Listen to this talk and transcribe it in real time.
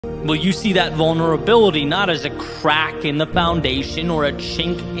Well, you see that vulnerability not as a crack in the foundation or a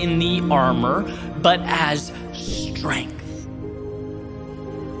chink in the armor, but as strength.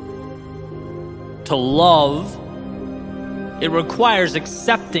 To love, it requires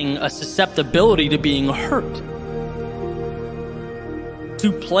accepting a susceptibility to being hurt.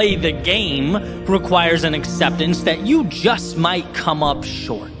 To play the game requires an acceptance that you just might come up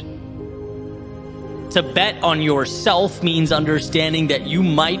short. To bet on yourself means understanding that you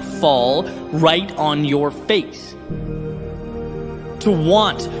might fall right on your face. To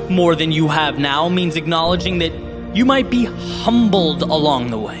want more than you have now means acknowledging that you might be humbled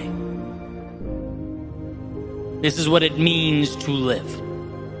along the way. This is what it means to live.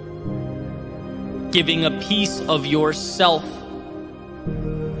 Giving a piece of yourself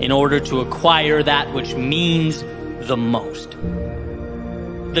in order to acquire that which means the most.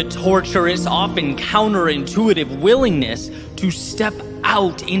 The torturous, often counterintuitive willingness to step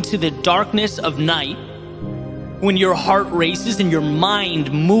out into the darkness of night when your heart races and your mind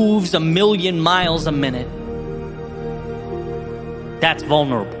moves 1,000,000 miles a minute. That's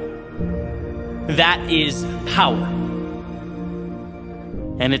vulnerable. That is power.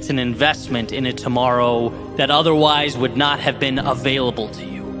 And it's an investment in a tomorrow that otherwise would not have been available to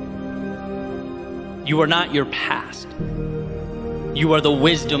you. You are not your past. You are the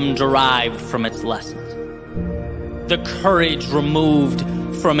wisdom derived from its lessons, the courage removed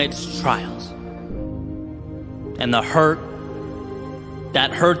from its trials, and the hurt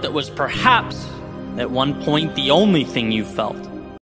that was perhaps at one point the only thing you felt.